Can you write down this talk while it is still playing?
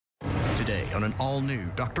today on an all-new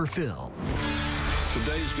Dr. Phil.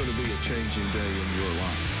 Today's going to be a changing day in your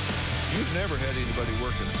life. You've never had anybody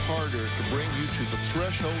working harder to bring you to the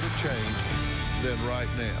threshold of change than right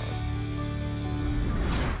now.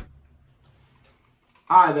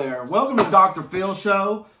 Hi there, welcome to Dr. Phil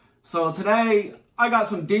Show. So today I got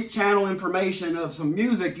some deep channel information of some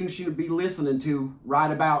music you should be listening to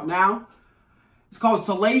right about now. It's called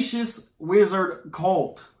Salacious Wizard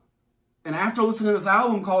Cult. And after listening to this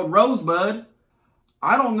album called Rosebud,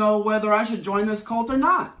 I don't know whether I should join this cult or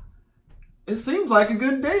not. It seems like a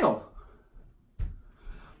good deal.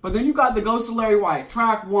 But then you got The Ghost of Larry White,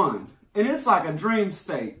 track 1. And it's like a dream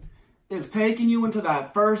state. It's taking you into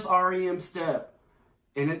that first REM step.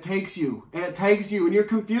 And it takes you, and you're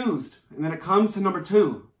confused. And then it comes to number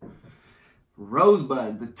 2.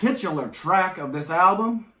 Rosebud, the titular track of this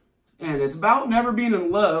album. And it's about never being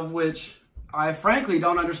in love, which I frankly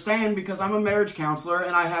don't understand because I'm a marriage counselor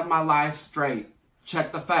and I have my life straight.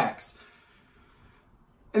 Check the facts.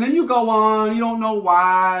 And then you go on, you don't know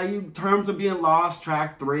why, Terms of Being Lost,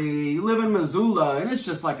 track 3. You live in Missoula, and it's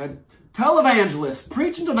just like a televangelist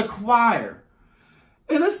preaching to the choir.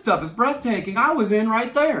 And this stuff is breathtaking. I was in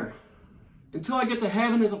right there. Until I get to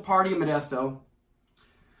Heaven is a Parody in Modesto.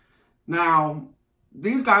 Now,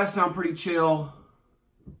 these guys sound pretty chill.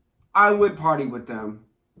 I would party with them.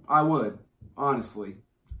 I would, honestly.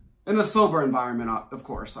 In a sober environment, of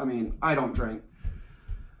course. I mean, I don't drink.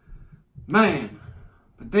 Man,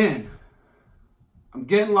 but then, I'm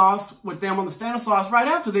getting lost with them on the Stanislaus right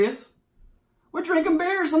after this. We're drinking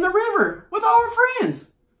beers on the river with all our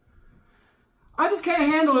friends. I just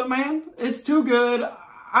can't handle it, man. It's too good.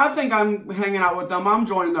 I think I'm hanging out with them. I'm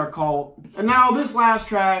joining their cult. And now this last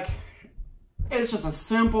track, it's just a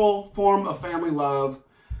simple form of family love.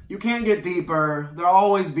 You can't get deeper. They'll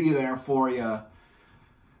always be there for you.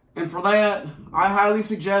 And for that, I highly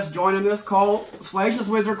suggest joining this cult, Salacious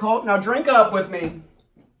Wizard Cult. Now drink up with me.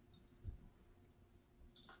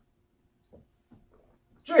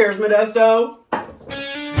 Cheers, Modesto.